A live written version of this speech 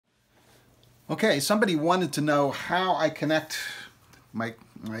Okay, somebody wanted to know how I connect my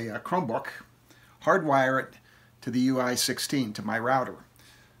Chromebook, hardwire it to the UI16, to my router.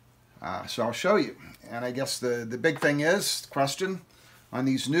 So I'll show you. And I guess the big thing is, question, on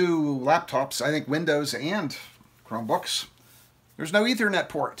these new laptops, I think Windows and Chromebooks, there's no Ethernet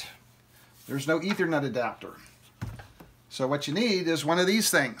port. There's no Ethernet adapter. So what you need is one of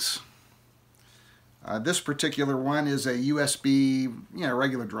these things. This particular one is a USB,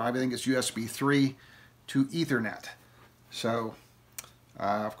 regular drive. I think it's USB 3 to Ethernet. So,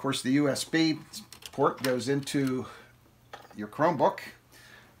 of course, the USB port goes into your Chromebook.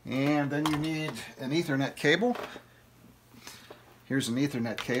 And then you need an Ethernet cable. Here's an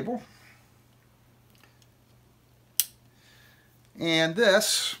Ethernet cable. And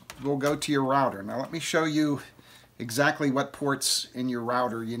this will go to your router. Now let me show you exactly what ports in your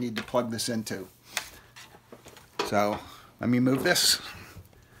router you need to plug this into. So let me move this.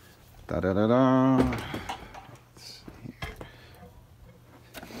 Da-da-da-da.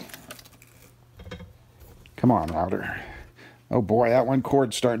 Come on, router. Oh boy, that one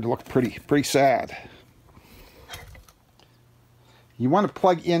cord's starting to look pretty sad. You want to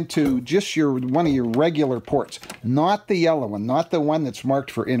plug into just one of your regular ports, not the yellow one, not the one that's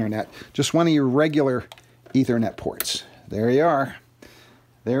marked for internet, just one of your regular Ethernet ports. There you are.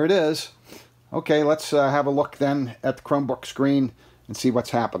 There it is. Okay, let's have a look then at the Chromebook screen and see what's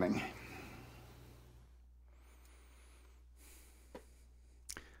happening.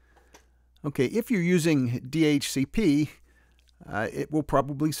 Okay, if you're using DHCP, it will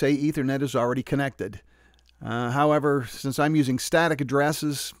probably say Ethernet is already connected. However, since I'm using static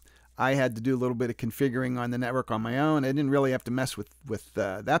addresses, I had to do a little bit of configuring on the network on my own. I didn't really have to mess with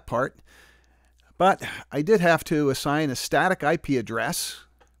that part. But I did have to assign a static IP address,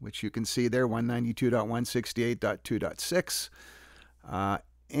 which you can see there, 192.168.2.6.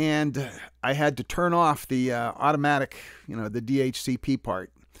 And I had to turn off the automatic, the DHCP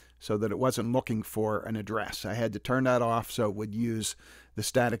part, so that it wasn't looking for an address. I had to turn that off so it would use the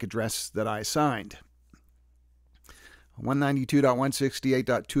static address that I assigned.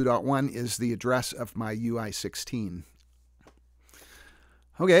 192.168.2.1 is the address of my UI16.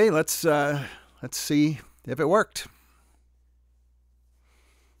 Okay, let's see if it worked.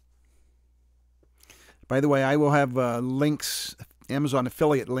 By the way, I will have links, Amazon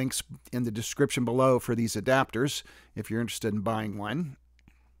affiliate links, in the description below for these adapters if you're interested in buying one.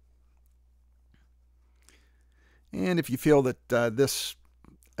 And if you feel that this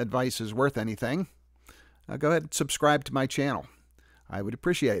advice is worth anything, go ahead and subscribe to my channel. I would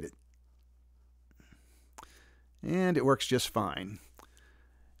appreciate it. And it works just fine.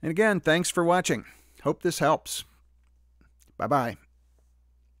 And again, thanks for watching. Hope this helps. Bye-bye.